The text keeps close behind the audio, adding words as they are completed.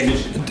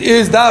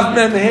is Daf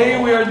Mem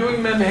Hey. We are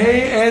doing Mem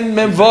Hey and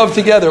Mem Vav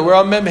together. We're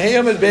on Mem Hey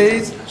Amid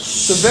Beis.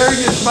 It's a very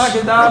good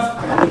Shmaka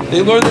Daf.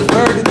 They learned this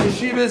very in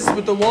yeshivas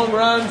with the long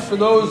rounds for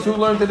those who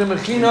learned it in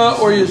Mechina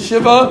or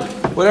Yeshiva,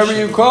 whatever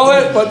you call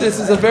it. But this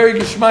is a very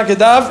good Shmaka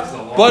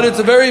Daf. But it's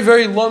a very,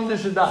 very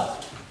lumdish Daf.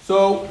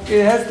 So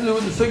it has to do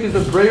with the sukkahs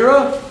of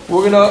Breira.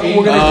 We're gonna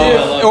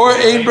give or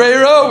Ein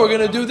Breira. We're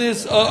gonna do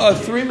this a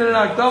 3-minute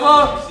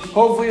akdama.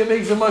 Hopefully it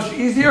makes it much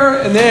easier,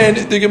 and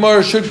then the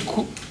Gemara should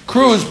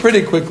cruise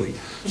pretty quickly.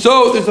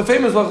 So there's a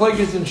famous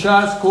machlokes in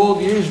Shas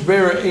called Yesh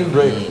Breira Ein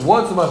Breira.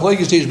 What's the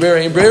machlokes Yesh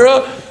Breira Ein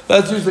Breira?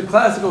 Let's use the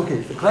classical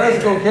case. The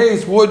classical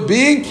case would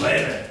be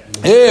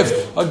if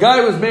a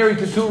guy was married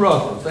to two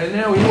Rachels, and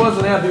now he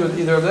wasn't happy with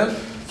either of them,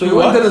 so he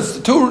went to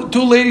the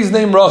two ladies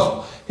named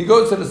Rachel. He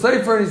goes to the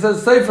Sefer and he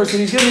says, Sefer, can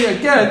you give me a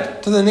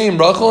get to the name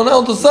Rachel, and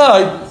I'll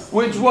decide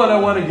which one I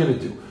want to give it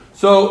to.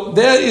 So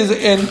that is,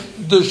 and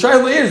the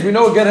shaila is, we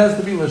know a get has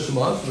to be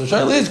Lishma. So the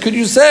shaila is, could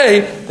you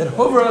say that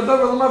Hover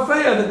Adavar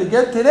L'Mafeya, that the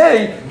get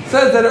today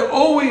says that it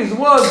always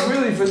was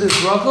really for this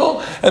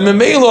Rachel, and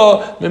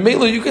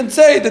Memela, you can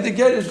say that the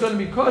get is going to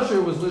be kosher,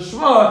 it was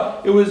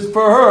Lishma, it was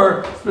for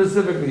her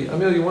specifically.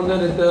 Emil, you want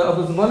that at the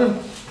Abbas Abanim?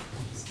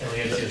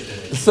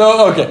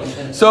 So okay,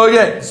 so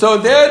again, so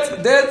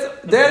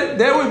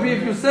that would be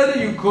if you said that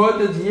you could,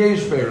 that's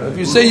yesh breira. If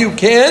you say you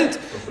can't,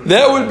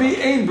 that would be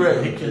ein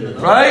breira,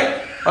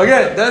 right?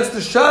 Again, that's the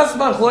shas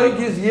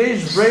machlokes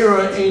yesh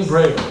breira ein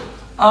breira.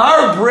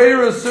 Our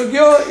breira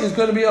sugya is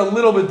going to be a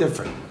little bit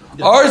different.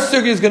 Our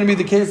sugya is going to be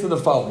the case of the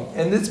following,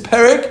 and this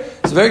parak,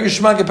 it's a very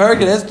geshmak parak.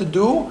 It has to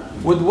do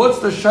with what's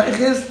the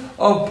shaykhis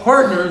of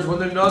partners when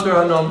they're nader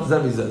hanam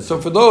zemizeh.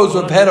 So for those who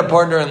have had a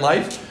partner in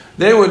life,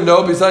 they would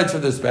know, besides for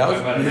the spouse,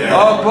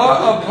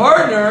 a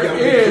partner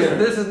is,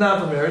 this is not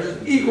for marriage,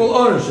 it's equal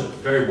ownership.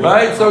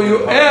 Right? So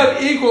you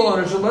have equal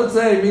ownership. Let's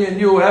say me and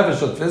you have a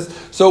shutfis,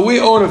 so we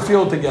own a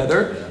field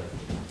together.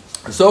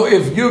 So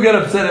if you get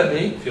upset at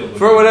me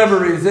for whatever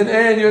reason,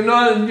 and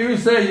you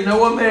say, you know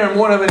what, man, I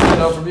won't have anything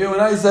else from you,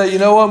 and I say, you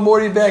know what,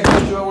 Morty, back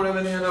at you, I won't have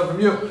anything else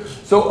from you.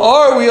 So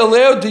are we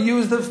allowed to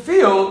use the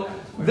field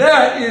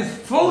that is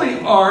fully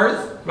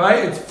ours?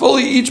 Right? It's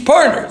fully each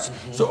partner's.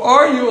 So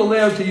are you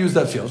allowed to use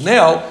that field?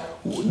 Now,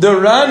 the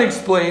Ran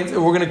explains,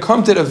 and we're going to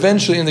come to it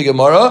eventually in the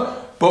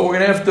Gemara, but we're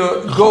going to have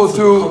to go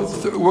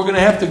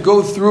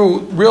through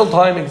real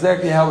time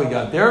exactly how we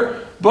got there.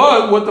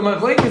 But what the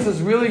machlokes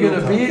is really going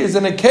to be is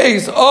in a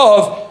case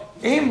of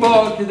Ein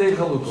Ba Kedei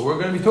Chalukah. We're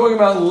going to be talking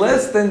about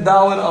less than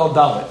Dalet al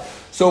Dalet.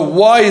 So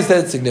why is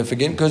that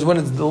significant? Because when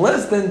it's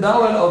less than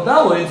Dalet al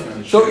Dalet,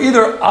 so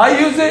either I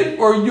use it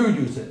or you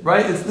use it,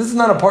 right? This is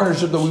not a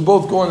partnership that we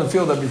both go on the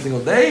field every single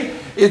day.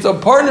 It's a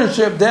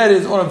partnership that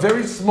is on a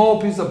very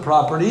small piece of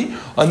property.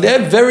 On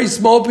that very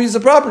small piece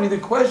of property, the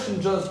question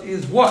just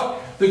is what?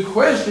 The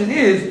question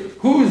is,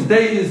 whose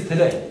day is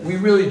today? We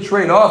really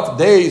trade off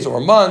days or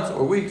months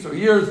or weeks or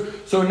years.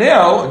 So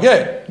now,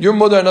 again, you're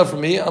mother enough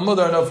from me, I'm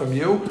mother enough from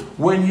you.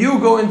 When you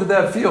go into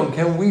that field,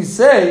 can we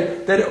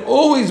say that it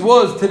always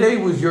was today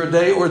was your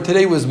day or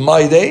today was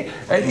my day?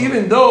 And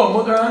even though I'm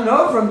mother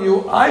enough from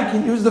you, I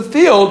can use the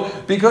field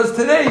because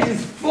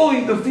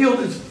the field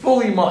is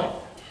fully mine.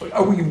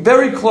 Are we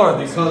very clear?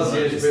 Because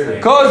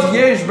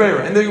yesh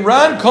breira. And the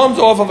Ran comes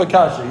off of a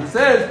kasha. He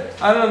says,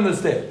 I don't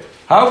understand.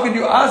 How could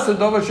you ask a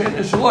davar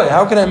she'ein shaloi?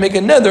 How can I make a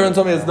neder on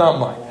something that's not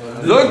mine?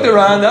 Look,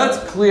 Ran, that's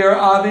clear.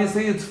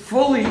 Obviously, it's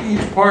fully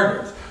each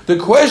partner's. The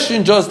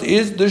question just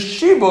is the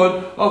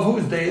shibud of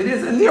whose day it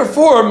is, and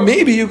therefore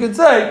maybe you could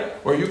say,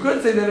 or you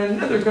could say that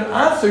another can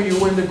answer you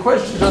when the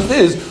question just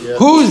is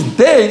whose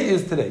day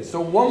is today.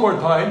 So one more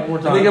time.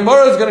 And the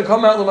Gemara is going to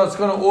come out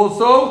l'maskana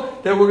also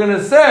that we're going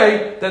to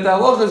say that the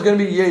halacha is going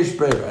to be yesh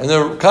breira, and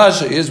the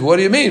kasha is, what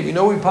do you mean? We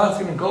know we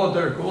paskin and kol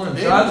terikul and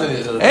shad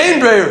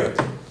ein breira.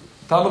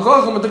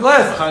 Tamachachim with the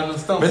glass,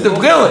 with the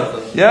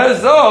brilliant. Yeah,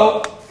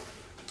 so.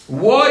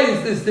 Why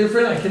is this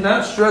different? I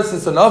cannot stress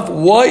this enough.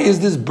 Why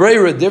is this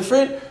breira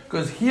different?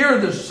 Because here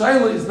the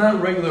shaila is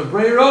not regular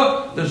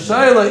breira. The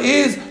shaila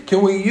is,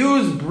 can we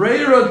use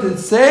breira to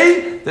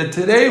say that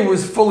today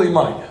was fully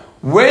mine?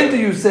 When do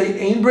you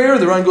say ein breira?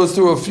 The Ran goes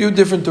through a few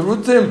different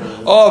terutzim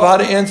of how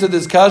to answer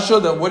this kasha.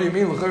 That what do you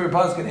mean? L'chayr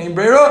paskin ein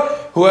breira.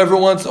 Whoever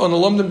wants on the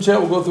Lumdum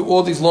chat will go through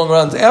all these long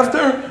rounds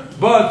after.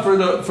 But for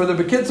the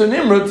Bekitzer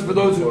Nimrutz, for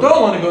those who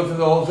don't want to go through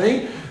the whole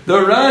thing, the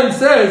Ran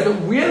says that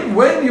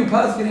when you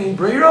paskin ein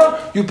breira,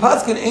 you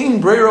paskin ein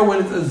breira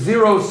when it's a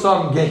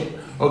zero-sum game.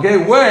 Okay,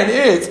 when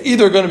it's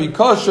either going to be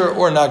kosher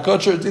or not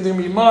kosher, it's either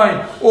going to be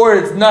mine or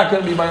it's not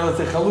going to be mine. Let's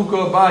say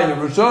chalukah by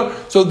Yerusha.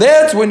 So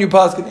that's when you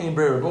paskin ein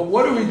breira. But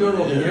what are we doing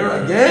over here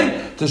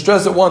again? To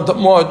stress it one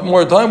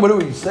more time, what are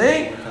we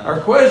saying? Our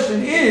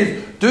question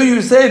is, do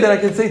you say that I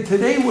can say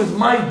today was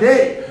my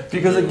day?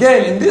 Because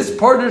again, in this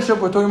partnership,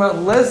 we're talking about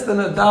less than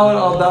a dalet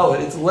al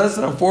dalet. It's less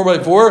than a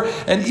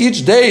 4x4, and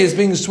each day is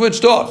being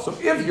switched off. So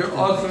if you're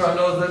asr on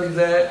those,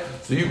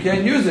 so you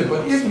can't use it.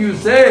 But if you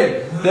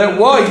say that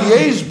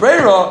yesh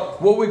breira,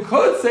 what we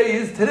could say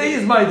is today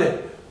is my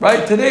day.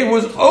 right? Today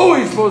was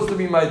always supposed to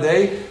be my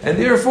day, and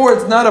therefore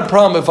it's not a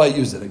problem if I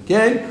use it.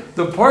 Again,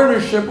 the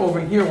partnership over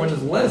here, when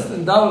it's less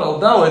than Dalet al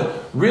Dalet,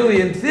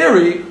 really in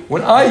theory,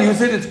 when I use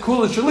it, it's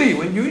Kula Shali.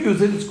 When you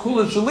use it, it's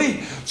Kula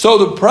Shali. So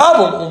the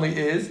problem only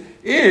is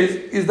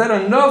that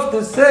enough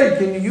to say,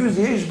 can you use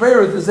the Yesh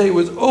Beira to say it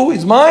was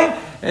always mine,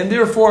 and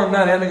therefore I'm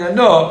not having a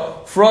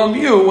no from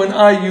you when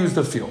I use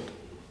the field.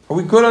 Are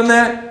we good on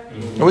that?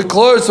 Are we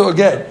close? So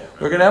again,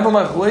 we're going to have a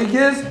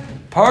machlokes.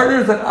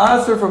 Partners that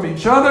answer from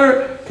each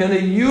other, can they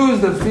use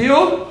the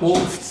field?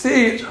 We'll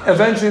see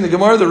eventually in the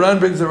Gemara, the Ran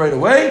brings it right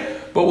away,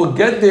 but we'll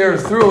get there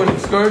through an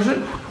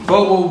excursion.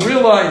 But we'll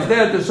realize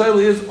that the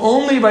Shaila is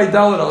only by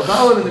Dalet al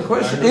Dalet, and the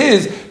question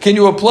is, can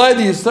you apply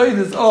the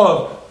Yisaitis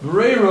of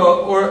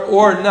Breira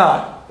or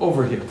not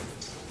over here?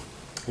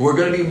 We're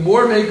going to be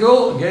more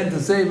makel, again, to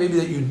say maybe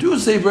that you do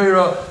say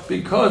Breira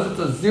because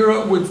it's a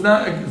zero, it's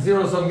not a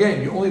zero-sum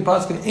game. You only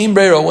pass can aim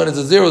Breira when it's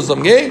a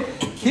zero-sum game.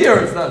 Here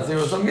it's not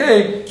zero-sum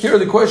game. Here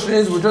the question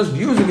is, we're just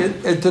using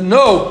it to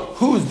know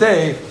whose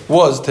day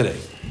was today.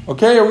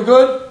 Okay, are we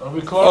good? Are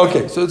we clear?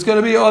 Okay, so it's going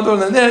to be, other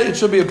than that, it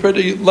should be a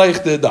pretty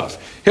like the daf.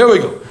 Here we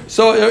go.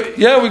 So,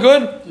 yeah, we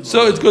good?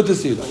 So it's good to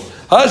see you.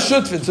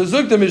 Ha-shutfin, so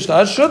zuk the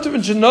Mishnah,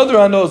 ha-shutfin should know their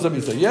anos of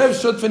Yisrael. You have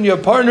shutfin, you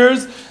have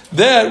partners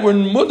that were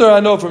mudar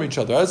ano from each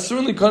other. That's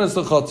certainly kanas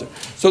the chatzar.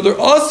 So they're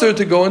also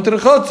to go into the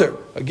chatzar.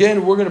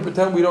 Again, we're going to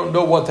pretend we don't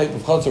know what type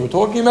of chatzar we're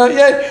talking about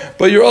yet,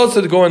 but you're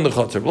also to go in the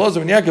chatzar.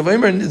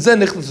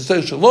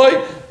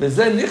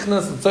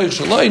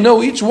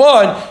 No, each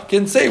one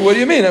can say, what do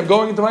you mean? I'm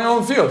going into my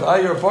own field.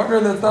 You're a partner,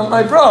 that's not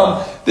my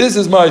problem. This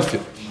is my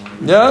field.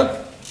 Yeah?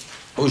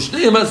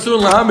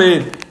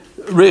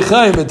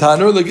 Rechaim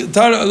etanur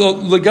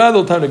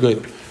legadol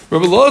tarnagoyim.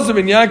 Rabbi Elazar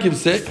ben Yaakov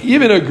said,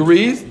 even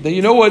agrees that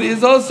you know what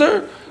is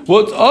aser?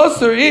 What's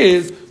aser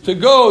is to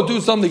go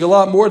do something a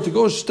lot more, to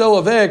go shtel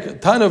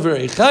avek tanav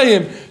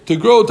rechaim, to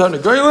grow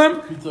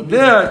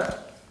tarnagoyim.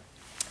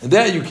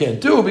 That you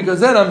can't do, because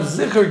then I'm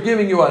zikr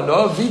giving you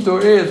ano,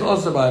 vitor is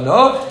also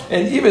ano,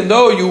 and even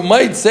though you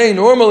might say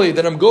normally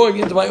that I'm going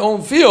into my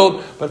own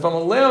field, but if I'm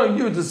allowing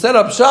you to set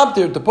up shop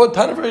there, to put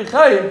tanav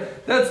rechaim,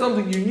 that's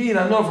something you need,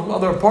 I know, from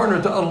other partner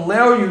to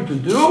allow you to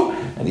do,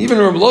 and even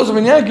Rabbi Elazar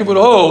ben Yaakov would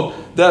hold,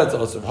 that's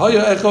awesome.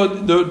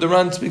 The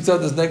Ran speaks out,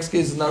 this next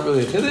case is not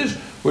really a chiddush,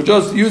 we're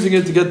just using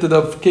it to get to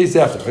the case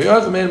after.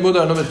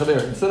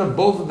 Instead of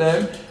both of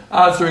them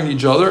answering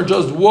each other,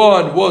 just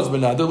one was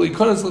benadar.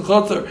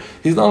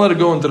 He's not allowed to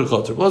go into the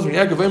chatzar.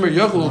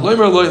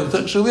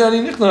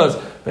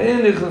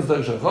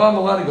 I'm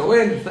allowed to go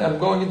in. I'm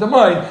going into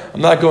mine.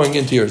 I'm not going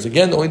into yours.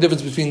 Again, the only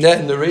difference between that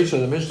and the Reisha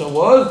of the Mishnah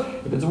was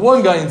if it's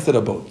one guy instead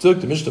of both. Took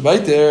the Mishnah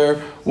right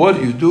there. What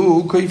do you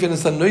do? This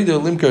is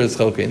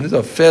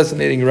a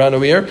fascinating Ran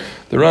over here.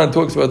 The Ran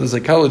talks about the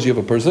psychology of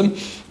a person,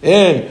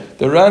 and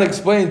the Ran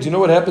explains. You know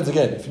what happens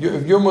again? If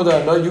you're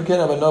mother, no, you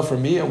can't have enough for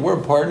me, and we're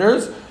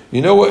partners.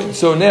 You know what?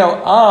 So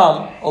now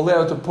I'm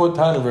allowed to put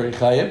tanav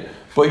rechaim,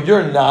 but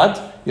you're not.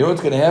 You know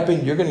what's going to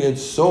happen? You're going to get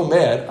so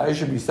mad. I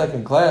should be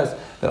second class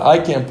that I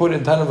can't put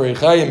in tanav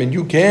rechaim, and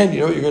you can.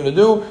 You know what you're going to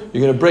do?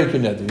 You're going to break your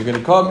net. You're going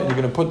to come and you're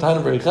going to put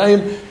tanav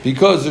rechaim,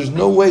 because there's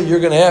no way you're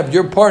going to have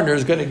your partner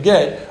is going to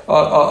get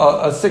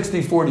a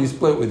 60-40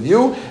 split with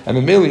you. And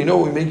immediately, you know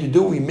what we make you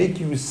do? We make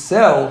you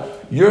sell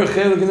your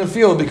chelik in the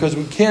field, because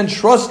we can't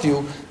trust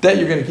you that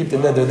you're going to keep the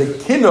nether. The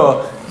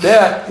kinna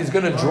that is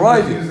going to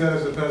drive you. Use that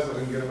as a pesach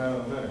and get him out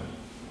of the net.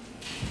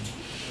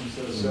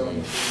 Instead of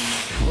selling.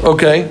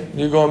 Okay,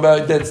 you're going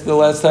back. That's the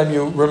last time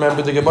you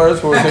remember the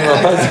Gemaras. We're thinking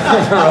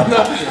about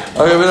pesach.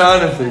 Okay, but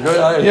honestly,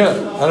 yeah,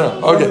 I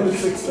don't know. Okay,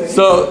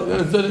 so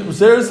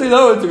seriously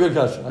though, it's a good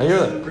question. I hear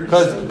that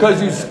because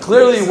you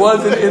clearly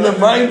wasn't in the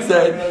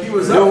mindset. You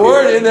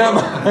weren't in that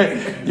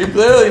mind. You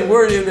clearly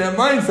weren't in that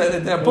mindset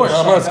at that point.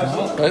 I'm asking,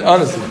 right?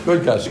 Honestly,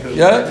 good question.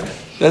 Yeah,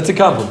 that's a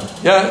compliment.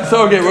 Yeah.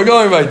 So okay, we're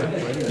going right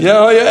there. Yeah.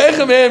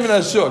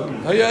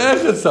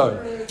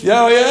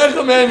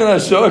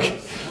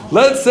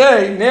 Let's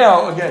say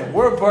now, again,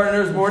 we're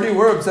partners, Morty,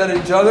 we're upset at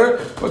each other,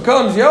 but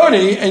comes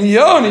Yoni, and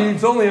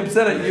Yoni's only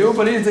upset at you,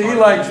 but he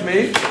likes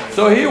me,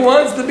 so he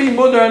wants to be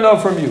mudar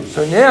enough from you.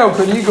 So now,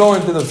 could he go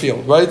into the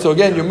field, right? So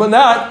again, you're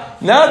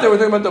not that we're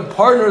talking about the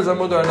partners are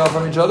mudar enough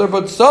from each other,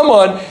 but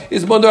someone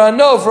is mudar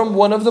enough from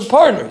one of the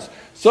partners.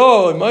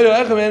 So, he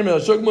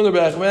continues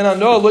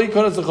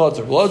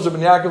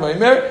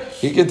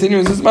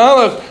his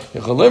malach.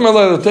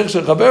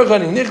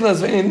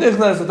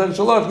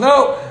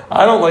 No,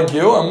 I don't like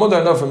you. I'm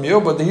mudar enough from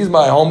you, but he's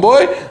my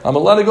homeboy. I'm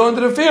allowed to go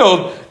into the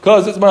field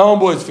because it's my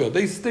homeboy's field.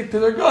 They stick to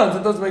their guns.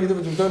 It doesn't make a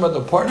difference if you're talking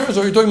about the partners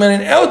or you're talking about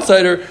an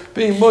outsider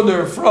being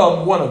mudar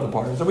from one of the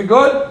partners. Are we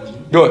good?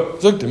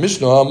 Good. Let's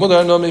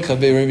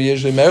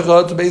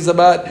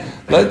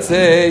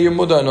say you're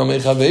mudar no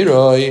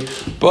mechaveroi,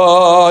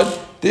 but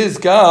this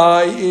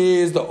guy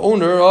is the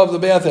owner of the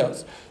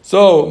bathhouse.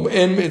 So,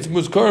 and it's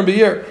Muskarim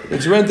Be'er.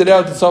 It's rented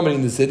out to somebody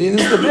in the city, and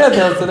it's the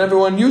bathhouse that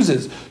everyone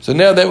uses. So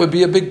now that would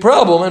be a big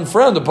problem and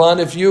frowned upon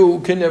if you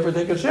can never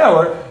take a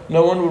shower.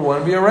 No one would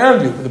want to be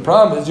around you. But the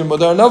problem is you're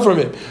mudar enough from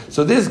him.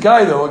 So this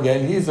guy, though,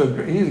 again, he's a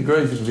crazy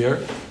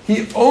Be'er.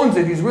 He owns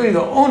it. He's really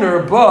the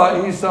owner,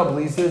 but he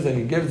subleases and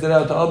he gives it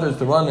out to others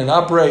to run and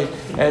operate,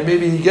 and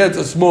maybe he gets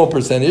a small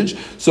percentage.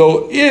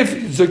 So if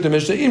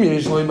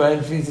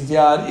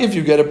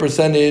you get a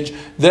percentage,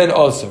 then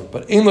also.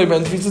 But again,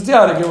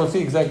 we'll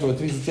see exactly what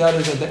tfisas yad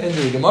is at the end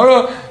of the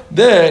Gemara.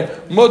 Then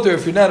mutter,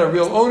 if you're not a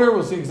real owner,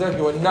 we'll see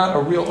exactly what not a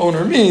real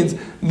owner means,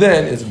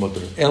 then it's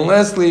mutter. And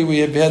lastly, we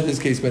have had this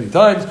case many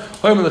times.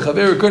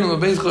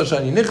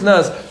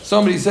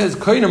 Somebody says,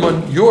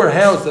 on your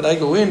house that I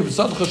go in,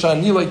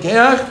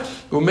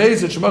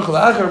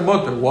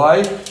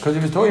 why? Because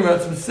he was talking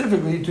about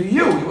specifically to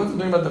you. He wasn't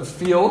talking about the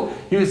field.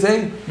 He was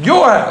saying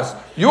your house,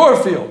 your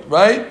field,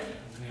 right?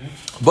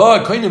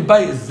 But he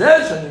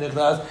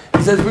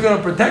says we're going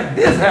to protect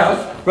this house,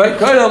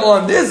 right?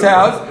 On this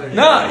house,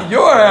 not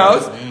your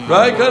house,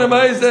 right? He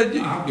said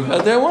you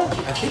got that one?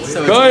 I think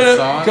so. It's a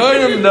song.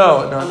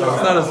 No,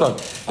 it's not a song.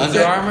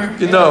 Under Armour?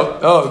 No.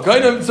 Oh,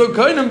 so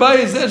Koinem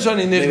Bay says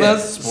Shani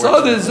Nichnas.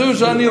 So the Zu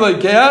Shani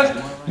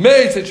Lekeach.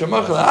 Then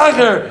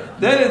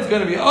it's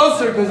going to be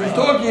usher because he's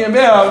talking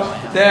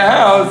about the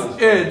house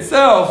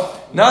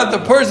itself, not the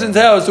person's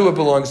house who it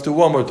belongs to.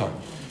 One more time.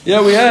 Yeah,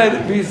 we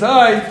had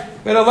besides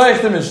we had a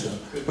life Mishnah.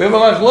 We have a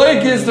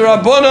machlokes the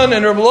Rabbanan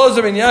and Rabbi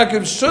Elazar and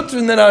Yaakov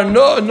Shutrin that are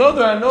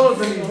another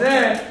anos and he's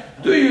there.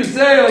 Do you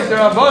say like the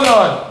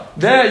Rabbanan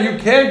that you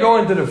can't go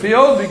into the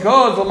field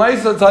because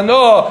l'maisa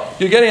tano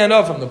you're getting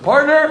enough from the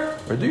partner,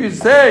 or do you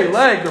say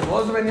like Rabbi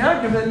Elazar and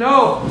Yaakov that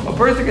no, a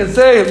person can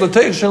say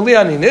l'teich shali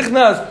ani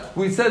nichnas?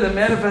 We said it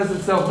manifests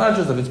itself not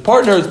just of its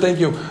partners, thank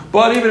you,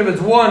 but even if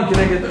it's one,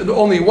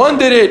 only one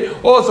did it.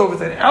 Also, if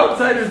it's an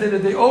outsider did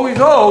it, they always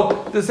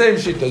hold the same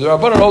shita. The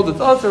Rabbanan hold it's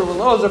aser, Rabbi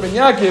Elazar and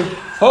Yaakov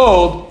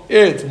hold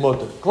it's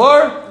mutter.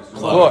 Clear?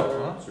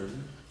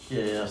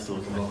 Yeah, still.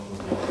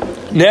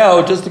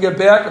 Now, just to get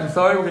back, I'm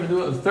sorry, we're going to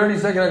do a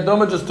 30-second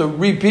akdama just to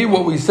repeat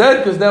what we said,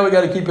 because now we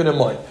got to keep it in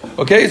mind.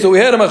 Okay, so we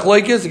had a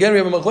machlokes. Again, we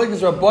have a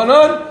machlokes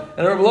Rabbanan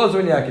and Rabbi Elazar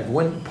and Yaakov.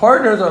 When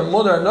partners are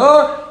mudar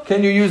no,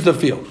 can you use the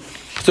field?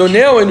 So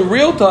now, in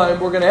real time,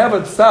 we're going to have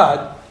a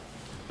tzad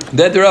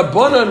that the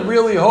Rabbanan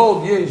really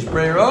hold yesh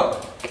breira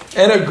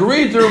and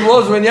agree to Rabbi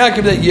Elazar and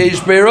Yaakov that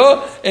yesh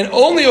breira, and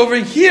only over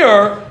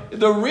here,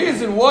 the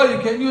reason why you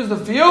can't use the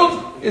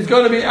field is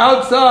going to be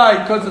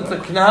outside because it's a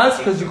knas,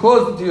 because you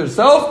caused it to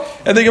yourself,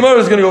 and the Gemara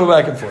is going to go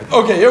back and forth.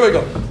 Okay, here we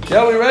go.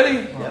 Yeah, we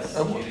ready? Yes.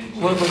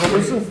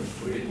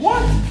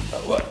 What?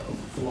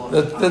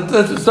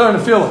 That's starting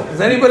to feel it.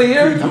 Is anybody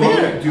here? I'm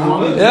here. Do you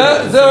want it?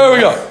 Yeah, there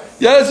we go.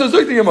 Yeah, so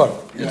Zuk the Gemara.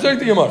 Zuk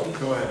the Gemara.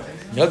 Go ahead.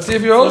 Let's see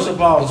if you're holding.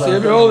 Let's see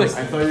if you're holding.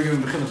 I thought you were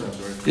giving the chinuch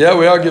answer, right? Yeah,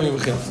 we are giving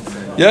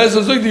Mechinas. Yeah,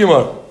 so Zuk the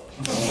Gemara.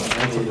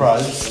 I'm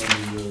surprised.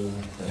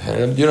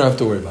 You don't have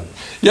to worry about it.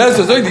 Yeah,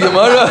 so Zuk the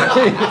Gemara.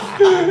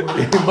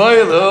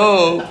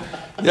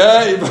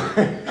 Yeah.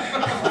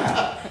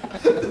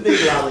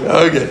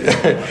 Okay.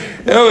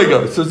 Here we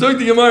go. So Zuk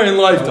the Gemara in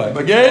lifetime.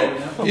 Again,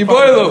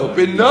 Iboilo.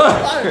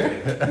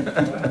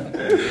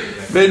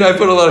 I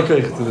put a lot of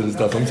credit to this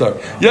stuff. I'm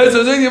sorry. Yes,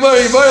 so Zuk the Gemara,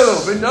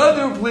 Iboilo.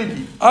 Benadu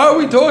pliki. Are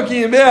we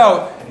talking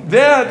about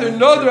that the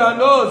Nodar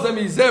Anos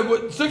Amizeh?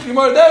 Zuk the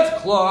Gemara,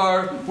 that's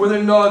klar. With the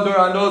Nodar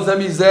Anos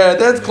Amizeh,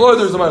 that's klar.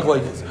 There's a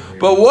machlokes.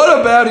 But what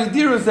about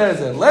Idiru says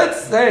it?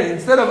 Let's say,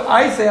 instead of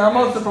I say I'm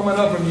also from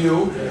enough from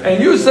you, and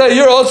you say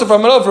you're also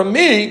from enough from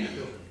me,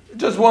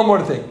 just one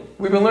more thing.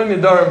 We've been learning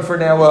the Dharam for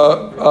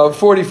now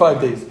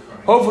 45 days.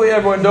 Hopefully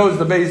everyone knows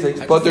the basics,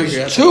 but there's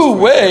two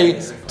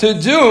ways to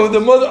do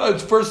the mother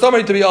for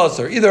somebody to be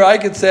usher. Either I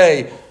could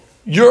say,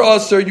 you're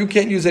usher, you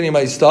can't use any of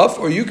my stuff,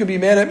 or you could be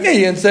mad at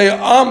me and say,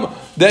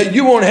 that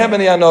you won't have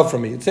any enough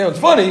from me. It sounds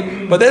funny,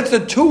 but that's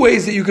the two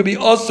ways that you could be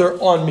usher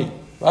on me,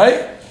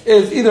 right?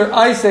 Is either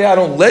I say I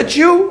don't let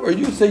you, or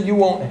you say you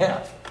won't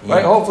have.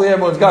 Right? Hopefully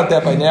everyone's got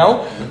that by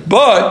now.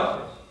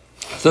 But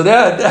so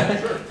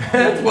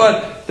that's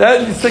what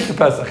that you stick to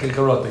Pesach in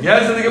Karota.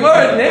 Yeah, so the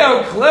Gemara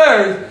now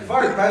declares.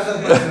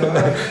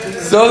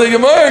 So the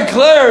Gemara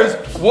declares,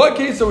 what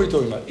case are we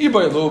talking about?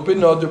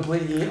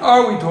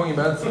 Are we talking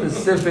about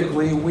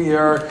specifically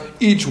where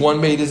each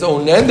one made his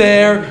own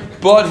neder?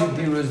 But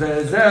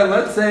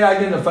let's say I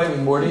get in a fight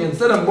with Morty.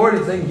 Instead of Morty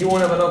saying he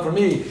won't have enough for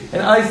me,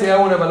 and I say I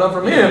won't have enough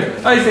from him,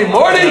 I say,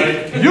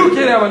 Morty, you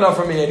can't have enough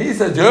for me. And he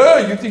says,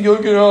 yeah, you think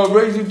you're going to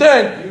raise you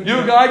 10?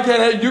 You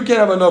can't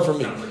have enough for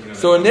me.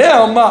 So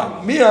now, do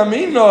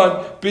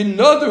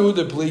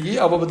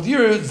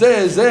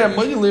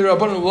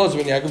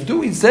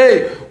we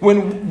say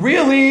when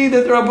really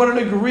that the Rabbanan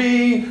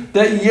agree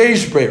that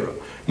yesh breira?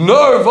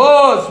 Nor of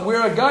us,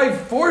 where a guy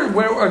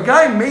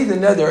made the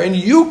nether and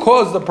you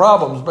caused the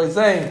problems by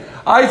saying,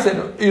 I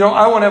said,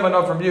 I won't have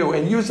enough from you,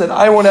 and you said,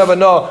 I won't have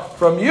enough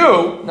from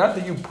you. Not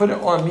that you put it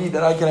on me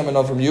that I can have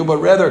enough from you, but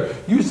rather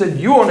you said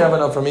you won't have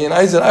enough from me, and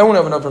I said I won't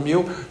have enough from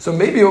you. So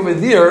maybe over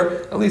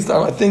there, at least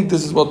I think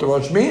this is what the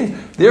Rosh means,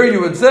 there you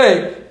would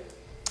say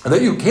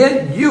that you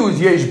can't use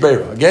yesh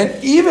beira. Again,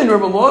 even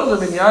Rabbi Elazar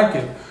ben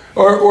Yaakov,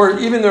 or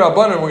even the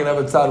Rabbanan, we're going to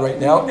have a tzad right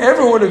now,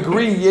 everyone would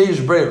agree yesh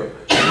beira.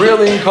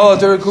 Really, in Kala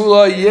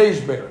Terakula, yesh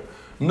beira.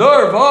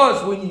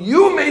 Nervous, when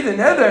you made the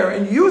nether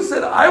and you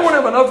said, I won't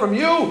have enough from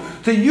you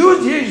to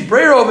use Yesh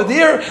Breira over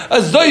there,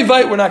 a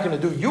Zoivite we're not going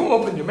to do. You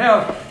opened your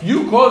mouth,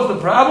 you caused the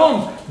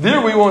problems,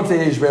 there we won't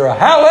say Yesh Breira.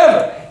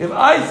 However, if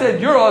I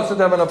said you're also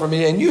to have enough from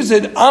me and you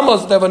said I'm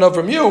also to have enough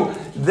from you,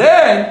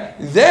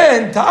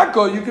 then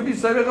Taco, you could be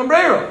Sevech and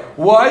Breira.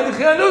 Why?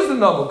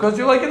 Because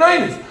you're like an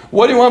Inus.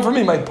 What do you want from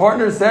me? My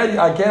partner said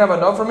I can't have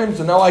enough from him,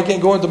 so now I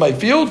can't go into my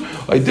field.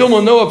 I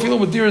don't know a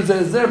field with deer is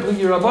there,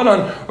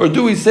 or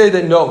do we say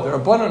that no, the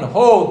Rabbanan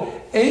hold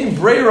Ein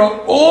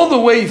Breira all the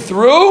way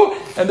through,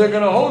 and they're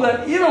going to hold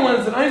that even when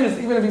it's an Inus,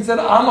 even if he said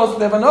I'm also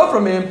to have enough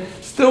from him,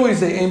 still we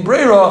say Ein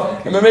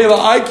Breira, and Mamela,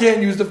 I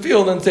can't use the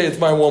field and say it's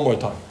mine one more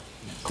time.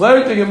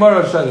 Clarity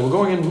Gemara Shani. We're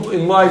going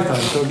in live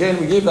time. So again,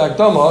 we gave the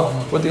Akdama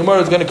what the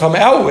Gemara is going to come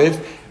out with.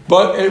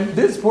 But at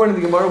this point in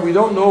the Gemara, we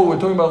don't know. We're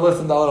talking about less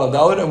than Dalet al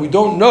Dalet, and we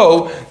don't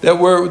know that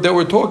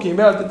we're talking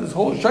about that this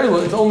whole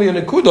Shaila is only a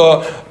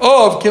Nekuda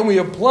of can we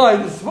apply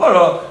the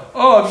Svara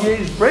of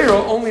Yesh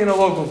Breira only in a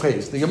local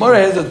case. The Gemara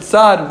has a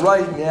tzad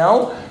right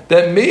now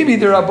that maybe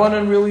the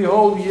Rabbanan really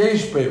hold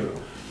Yesh Breira.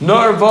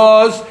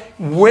 Narvaz.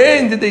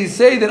 When did they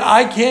say that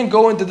I can't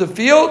go into the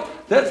field?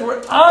 That's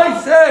where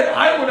I said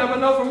I would have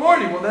enough for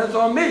morning. Well, that's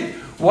on me.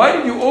 Why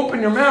did you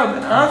open your mouth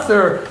and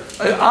answer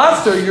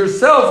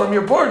yourself from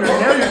your partner?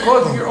 Now you're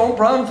causing your own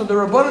problems to the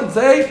Rabbanan and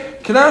say,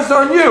 can I answer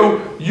on you?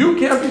 You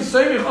can't be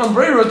Seimich on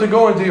Breira to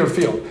go into your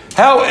field.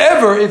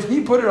 However, if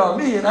he put it on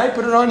me and I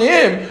put it on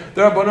him,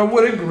 the Rabbanan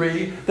would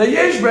agree that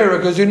Yesh Breira,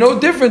 because you're no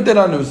different than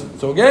Anusim.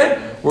 So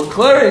again, we're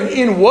clearing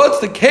in what's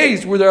the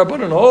case where the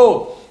Rabbanan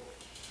hold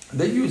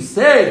that you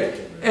say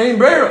Ein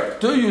Breira.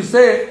 Do you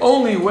say it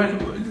only when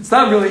it's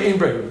not really Ein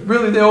Breira?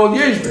 Really, the old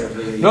Yesh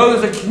Breira. No,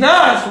 there's a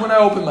knas when I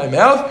open my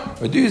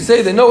mouth. Or do you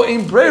say that no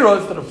Ein Breira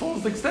is to the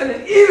fullest extent?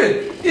 And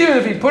even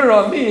if he put it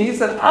on me and he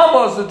said I'm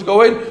also to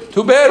go in,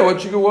 too bad. What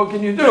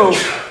can you do?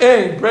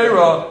 Ein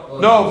Breira,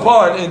 no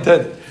pun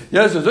intended.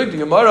 Yes, so Zuk the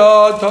Gemara.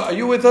 Are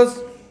you with us?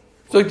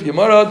 Zuk the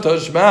Gemara.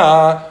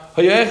 Tashma.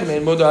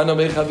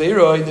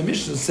 The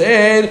Mishnah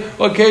said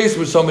a case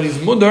where somebody's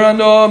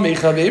mudarano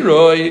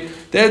mechaveroi.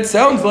 That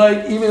sounds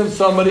like even if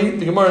somebody,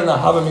 the Gemara in the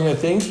Havamina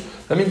thinks,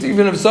 that means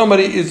even if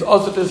somebody is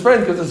also to his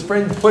friend because his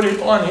friend put it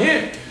on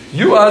him.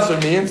 You answer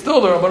me and still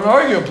the Rabbanan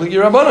argue. Pligi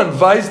Rabbanan,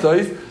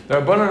 Vaistais, the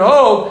Rabbanan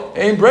hold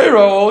Ein Breira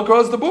all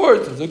across the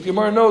board. So the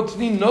Gemara no,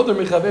 Tnin no, the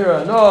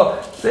Mechavera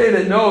no, say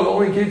that no, the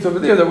only case over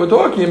there that we're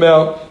talking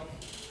about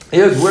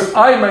is where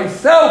I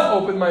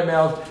myself opened my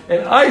mouth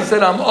and I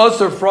said I'm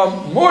usher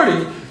from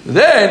Morty,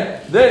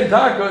 then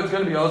Taka is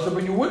going to be usher,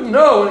 but you wouldn't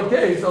know in the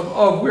case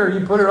of where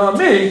he put it on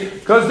me,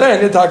 because then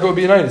the Taka would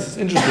be nice. It's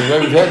interesting, right?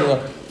 We've had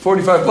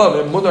 45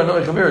 love and Mudar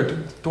no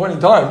Chaver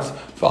 20 times,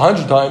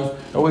 100 times,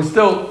 and we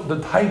still, the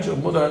taich of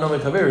Mudar no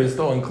Chaver is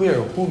still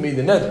unclear who made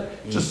the nether.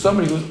 Just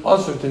somebody who's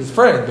usher to his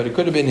friend, but it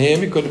could have been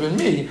him, it could have been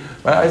me.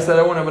 Right? I said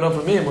I won't have enough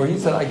from him, or he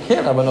said I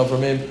can't have enough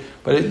from him.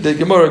 But the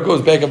Gemara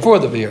goes back and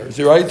forth over here.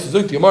 So, right?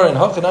 So, the Gemara and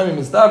Hachanami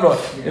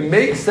Mistavra, it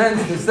makes sense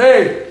to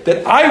say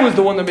that I was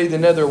the one that made the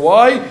nether.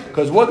 Why?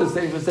 Because what the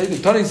Sefer say? The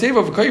Tani Sefer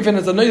of Kaifin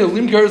is a nether,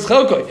 Limker is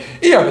Chelkoi.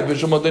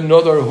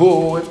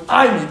 Who? If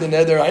I made the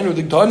nether, I know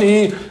the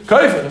Tani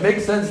Kaifin. It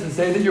makes sense to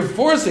say that you're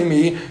forcing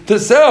me to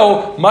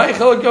sell my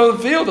Chelkoi of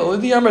the field. But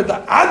if you're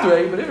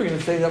going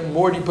to say that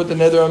Morty put the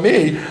nether on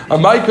me,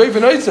 on my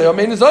Kaifin, I say,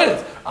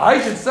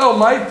 I should sell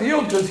my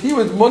field because he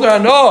was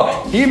Mudar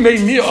no. He made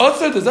me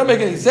also. Does that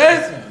make any sense?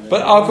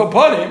 But Al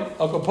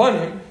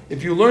Kapanim,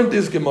 if you learned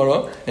this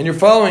Gemara and you're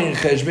following in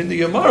Cheshbon, the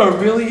Gemara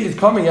really is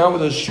coming out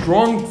with a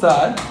strong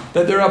tzad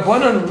that the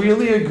Rabbanan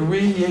really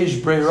agree Yesh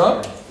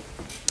Breira.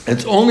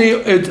 It's only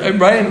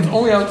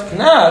out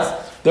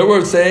Knas that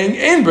we're saying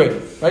Ein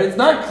Breira. Right? It's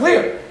not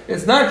clear.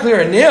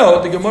 And now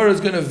the Gemara is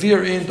going to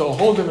veer into a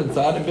whole different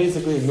tzad and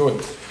basically ignore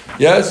this.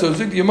 Yeah, so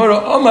Zik the Gemara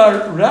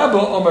Omar Rabba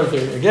Omar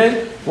Zeri.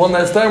 Again, one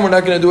last time, we're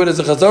not going to do it as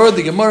a Chazara.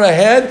 The Gemara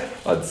had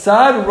a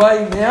tzad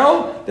right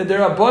now that the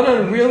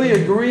Rabbanan really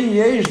agree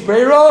Yesh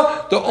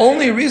Breira. The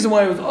only reason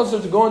why it was also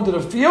to go into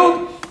the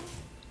field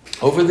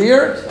over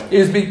there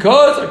is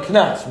because of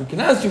Knas. We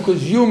Knas you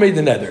because you made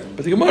the nether.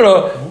 But the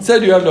Gemara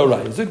said you have no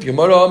right. Zik the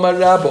Gemara Omar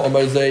Rabba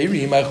Omar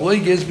Zeri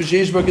Machloikes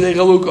B'Sheish B'Kedei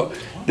Chalukah.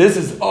 This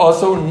is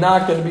also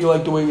not going to be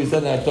like the way we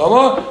said in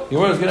Akdama. The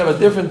Gemara is going to have a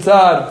different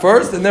tzad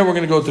first, and then we're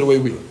going to go to the way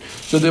we learn.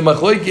 So the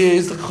Machloik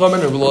is the Chacham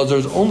and Rebbe Elazar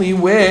is only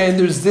when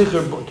there's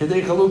Zichar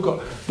Kedei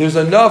Chalukah. There's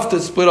enough to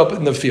split up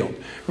in the field,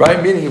 right?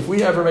 Meaning, if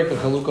we ever make a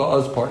Chalukah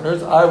as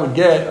partners, I would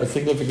get a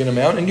significant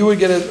amount, and you would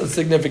get a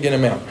significant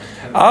amount.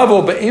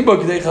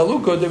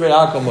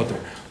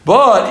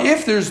 But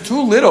if there's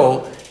too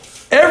little,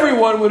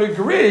 everyone would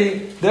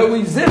agree that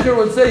we Zichar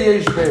would say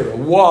Yesh Breira.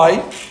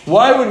 Why?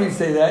 Why would we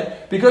say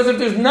that? Because if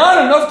there's not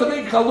enough to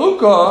make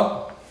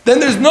Chalukah,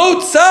 then there's no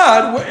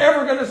tzad we're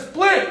ever going to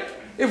split.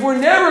 If we're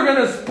never going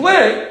to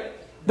split,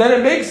 then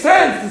it makes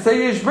sense to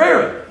say Yesh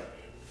Breira.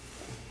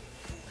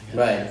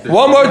 Right.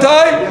 One more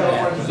time.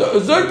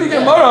 Zuk the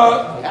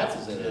Gemara.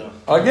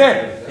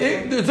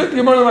 Again, the Zuk the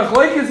Gemara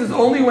Machlekes is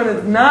only when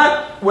it's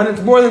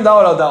more than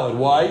Dalet al Dalet.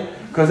 Why?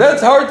 Because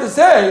that's hard to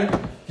say.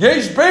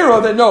 Yesh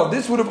Beira, that no,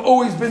 this would have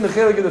always been the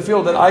chelik of the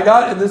field that I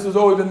got, and this was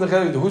always been the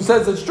chelik. Who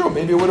says it's true?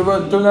 Maybe it would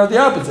have turned out the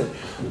opposite.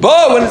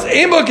 But when it's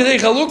Eimba Kedei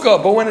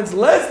Chalukah, but when it's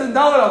less than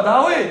Dalet al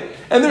Dalet,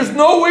 and there's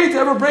no way to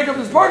ever break up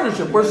this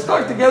partnership, we're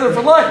stuck together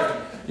for life.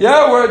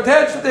 Yeah, we're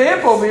attached to the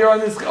hip over here on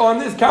this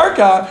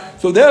karka,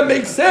 so that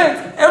makes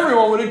sense.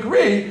 Everyone would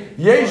agree.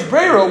 Yesh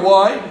Beira,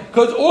 why?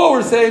 Because all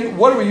we're saying,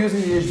 what are we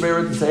using the Yesh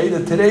Beira to say?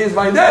 That today is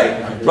my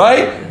day,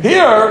 right?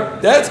 Here,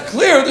 that's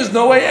clear. There's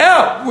no way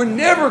out. We're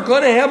never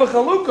going to have a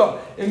chalukah.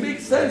 It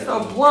makes sense to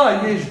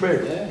apply Yesh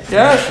Beira.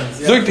 Yeah?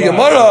 Zuk the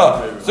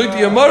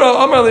Gemara,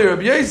 Amar li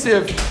Rabbi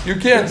Yosef. You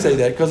can't say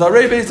that because our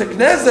basic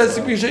knesset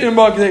because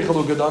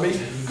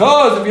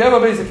if you have a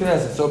basic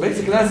knesset, so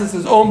basic knesset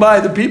is owned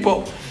by the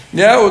people.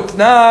 Yeah,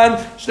 Utnan,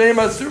 Shnei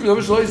Masur,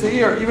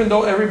 here, even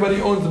though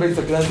everybody owns the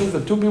basic knesses, the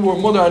two people are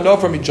mother and know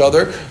from each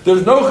other,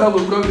 there's no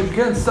chalukah, you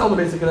can't sell the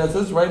basic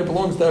knesses, right? It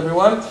belongs to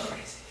everyone.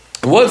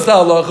 What's the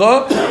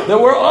halacha? That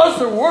we're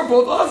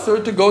both usher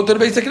to go to the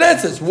basic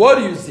knesses. What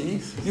do you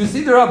see? You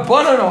see there are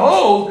Rabbanan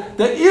hold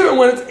that even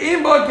when it's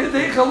Eimba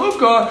Kedei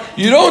Chalukah,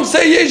 you don't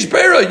say Yesh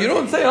Beira. You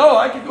don't say, oh,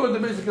 I could go to the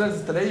basic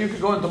knesses today, you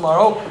could go in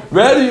tomorrow.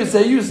 Rather you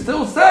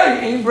still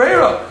say Ein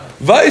Beira.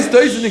 Vice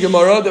Dois in the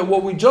Gemara that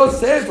what we just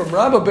said from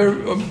Rabbah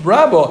in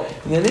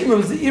the name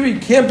of Zeiri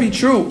can't be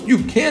true. You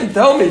can't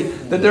tell me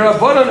that the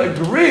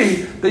Rabbanan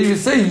agree that you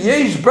say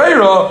Yesh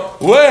Beira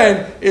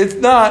when it's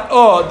not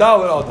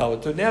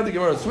Dalet. So now the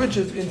Gemara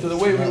switches into the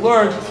way we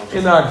learn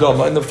in the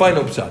Akdama, in the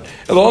final pshat.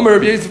 The whole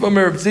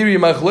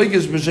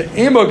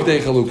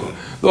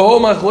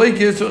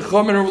machlokes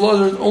Chacham and Rav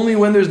Elazar is only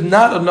when there's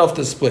not enough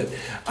to split.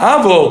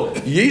 Avo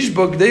Yesh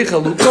B'Kedei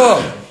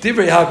Chalukah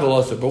Divrei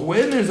Hakol Aser. But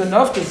when there's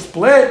enough to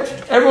split,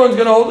 everyone's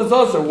going to hold this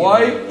Aser.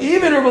 Why?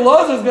 Even Rav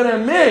Elazar is going to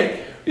admit.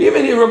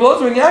 Even if Rav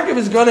Elazar and Yaakov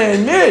is going to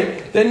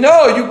admit that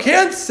no, you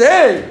can't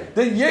say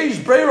that Yesh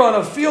Beira on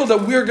a field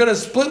that we're going to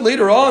split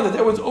later on, that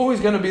there was always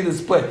going to be the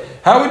split.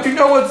 How would you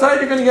know what side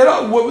you're going to get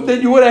up,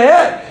 that you would have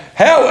had?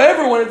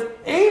 However, when it's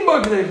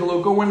Eimba Kedei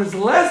Chalukah, when it's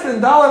less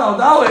than Dalet al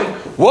Dalet,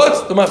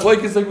 what's the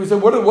machlokes like we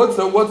said? What's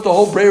the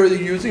whole Beira that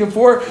you're using it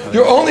for?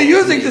 You're only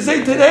using to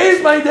say today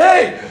is my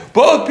day.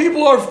 Both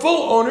people are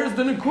full owners.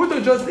 The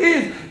Nakuda just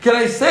is, can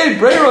I say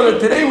Beira that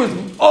today was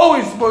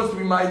always supposed to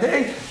be my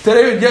day?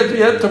 Today,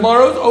 yet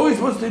tomorrow is always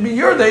supposed to be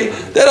your day.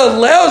 That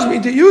allows me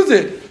to use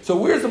it. So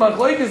where's the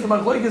machlokes? The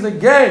machlokes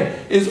again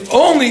is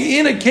only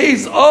in a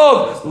case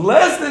of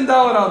less than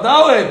Dalet al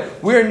Dalet,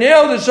 where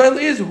now the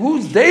shaila is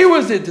whose day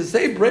was it to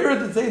say prayer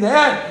to say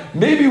that?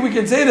 Maybe we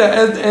can say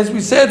that as we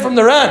said from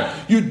the Ran.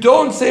 You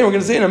don't say. We're going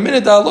to say in a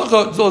minute the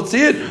halacha. So let's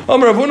see it.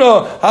 Amar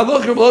Ravuna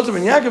halacha Reb Elazar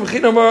ben Yaakov.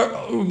 Chin Amar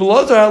Reb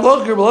Elazar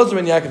halacha Reb Elazar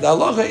ben Yaakov. The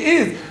halacha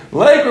is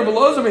like Reb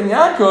Elazar ben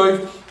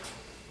Yaakov.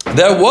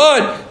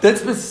 That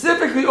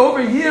specifically over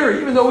here,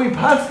 even though we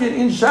paskin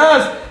in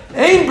Shas,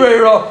 Ein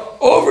Beira,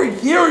 over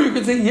here you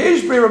could say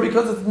Yesh Beira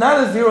because it's not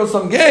a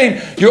zero-sum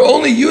game. You're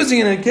only using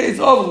it in a case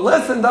of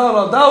less than Dalet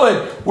al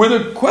Dalet, where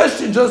the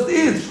question just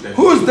is,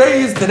 whose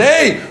day is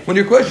today? When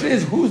your question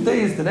is, whose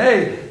day is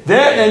today?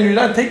 That, and you're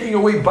not taking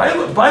away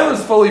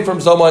violence fully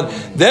from someone,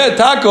 that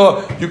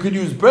taka, you could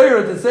use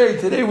Beira to say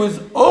today was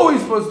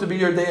always supposed to be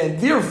your day, and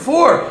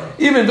therefore,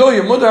 even though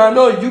your mother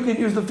Hano, you can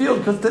use the field,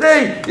 because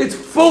today it's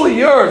fully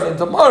yours, and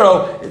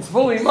tomorrow it's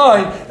fully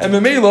mine, and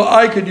Memelo,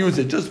 I could use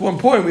it. Just one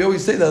point, we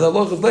always say that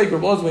Allah is like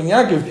Reb Elazar ben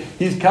Yaakov,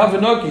 he's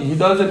Kavanoki, he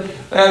does it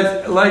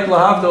as like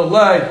Lahavdil,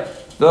 like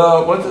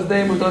the, what's his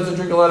name, who doesn't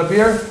drink a lot of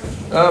beer?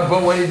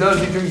 But when he does,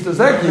 he drinks the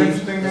Zekti.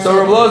 So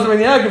Reb Elazar ben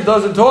Yaakov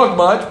doesn't talk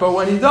much, but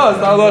when he does,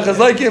 the halacha is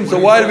like him. So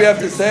why do we have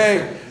to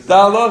say the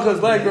halacha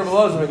is like Reb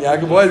Elazar ben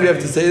Yaakov? Why do we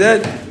have to say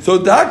that? So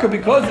Daka,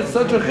 because it's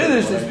such a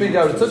chiddush to speak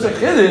out, it's such a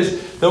chiddush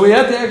that we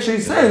have to actually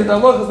say that the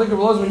halacha is like Reb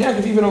Elazar ben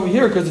Yaakov even over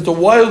here, because it's a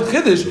wild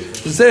chiddush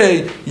to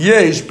say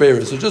Yesh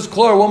Beira. So just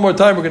Clara one more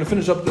time. We're going to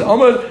finish up the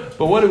Amud.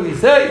 But what do we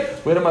say?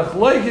 We had a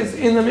machlokes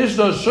in the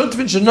Mishnah.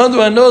 Shutvin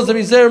shenandu anos that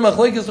we say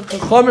machlokes of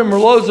Chachamim,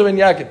 Reb Elazar ben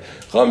Yaakov.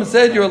 Chacham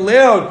said you're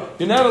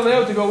not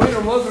allowed to go in.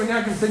 Reb Elazar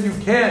ben Yaakov said you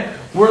can't.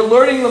 We're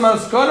learning the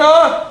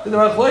maskana that the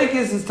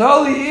machlokes is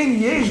totally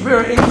in Yesh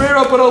Beira, Ein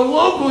Beira, but a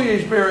local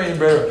Yesh Beira, Ein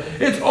Beira.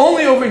 It's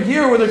only over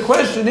here where the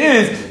question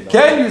is,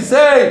 can you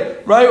say,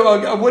 right,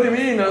 what do you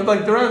mean?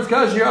 Like the Ran's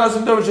Kash, you're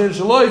asking David and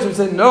Shaloi, so we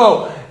said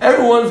no.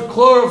 Everyone's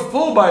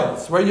full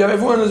bias, right? You have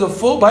everyone is a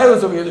full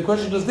bias over here. The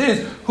question just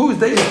is, whose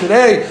day is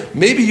today?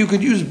 Maybe you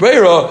could use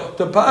Beira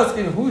to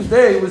paskin whose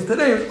day was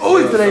today. It's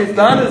always today. It's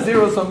not a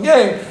zero-sum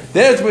game.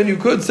 That's when you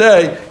could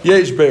say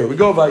Yesh Beira. We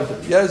go weiter.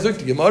 Yeah,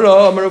 Zukti Gemara.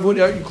 Amar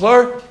Ravuna. Are you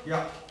clear?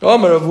 Yeah.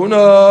 Amar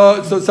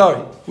Ravuna. So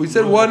sorry. We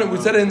said one. We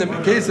said it in the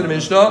case of the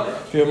Mishnah.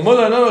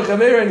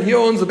 And he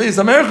owns the base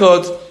of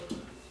Merchot.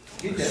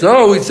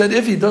 So we said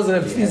if he doesn't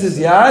have tefisas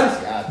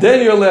yad,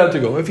 then you're allowed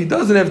to go. If he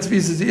doesn't have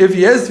tefisas, if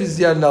he has tefisas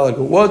yad, not allowed to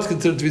go. What's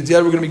considered tefisas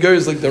yad? We're going to be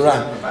curious like the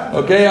Ran.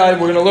 Okay,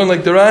 we're going to learn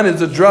like the Ran.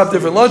 It's a drop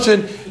different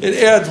lashon.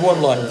 It adds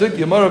one line.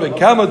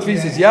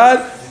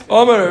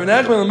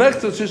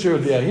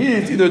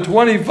 He's either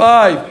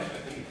 25.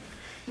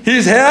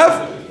 He's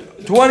half,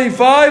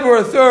 25, or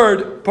a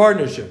third.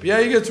 partnership. Yeah,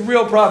 he gets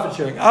real profit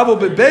sharing. Abu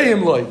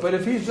bebeim loy. But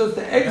if he's just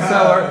the egg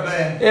seller,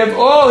 if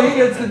all he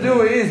gets to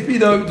do is be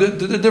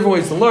the different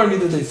ways to learn,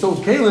 either they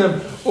sold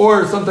kalim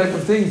or some type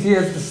of things, he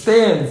has the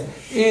stands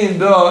in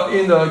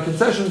the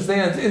concession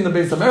stands in the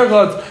base of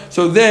Merchatz,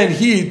 so then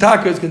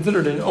Taka is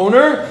considered an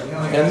owner,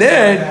 and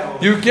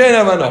then you can't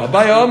have an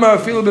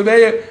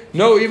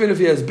no, even if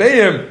he has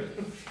Bayim,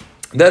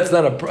 that's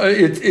not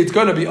it's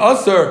going to be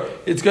usher.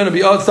 It's going to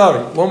be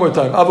sorry. One more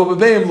time. Abu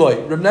Bebeim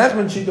loy. Reb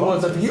Nachman Shita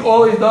was that he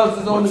always does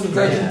his own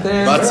concession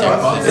stands.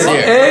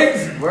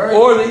 Eggs,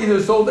 or they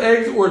either sold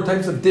eggs or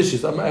types of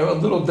dishes. I'm a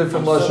little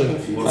different lashon.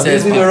 I'm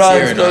using the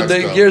Ran, the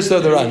Girsa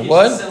of the Ran.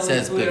 What? It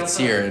says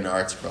B'tzir in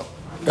Artsbro.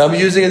 I'm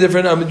using the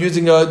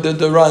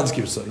Ran's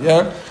Girsa.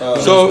 Yeah.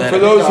 So for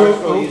those who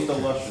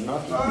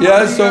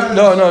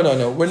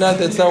no, we're not.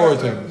 That's not what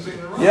we're doing.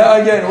 Yeah.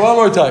 Again, one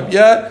more time.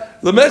 Yeah.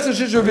 But if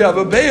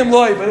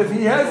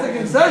he has the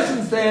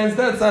concession stands,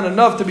 that's not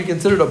enough to be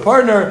considered a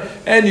partner,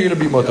 and you're going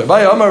to be motor.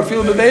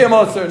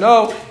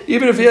 No,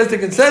 even if he has the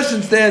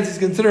concession stands, he's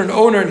considered an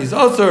owner and he's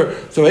usher.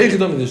 So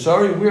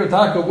we're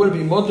talking would it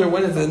be motor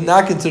when it's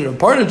not considered a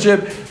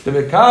partnership? The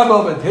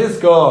mekabel but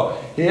hiska.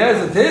 He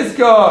has a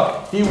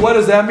tiska. What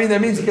does that mean?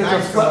 That means he gets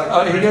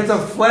a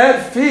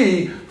flat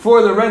fee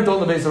for the rental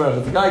in the base of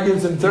rental. The guy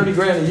gives him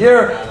 $30,000 a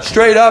year,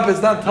 straight up. It's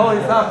not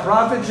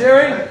profit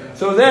sharing.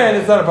 So then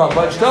it's not a problem.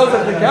 But tells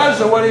us the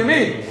kasha, what do you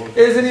mean?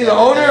 Isn't he the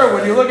owner?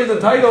 When you look at the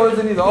title,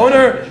 isn't he the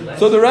owner?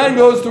 So the Ran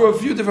goes through a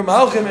few different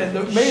malchim, and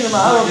the main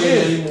mahalach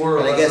is.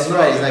 But I guess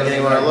right, he's not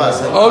getting more or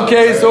less.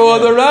 Okay, so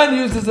the Ran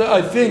uses,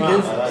 I think,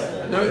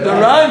 the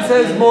Ran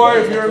says more.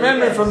 If you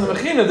remember from the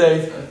Mechina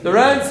days, the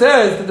Ran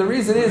says that the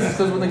reason is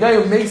because when the guy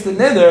who makes the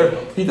neder,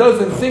 he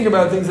doesn't think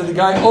about things that the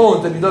guy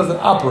owns and he doesn't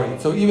operate.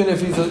 So even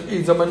if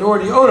he's a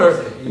minority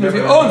owner, and if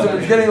he owns it,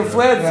 he's getting a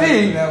flat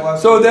fee.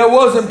 So that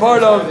wasn't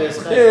part of his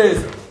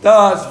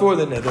das for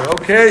the neder.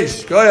 Okay,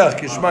 shkoyach,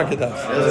 kishma kedah.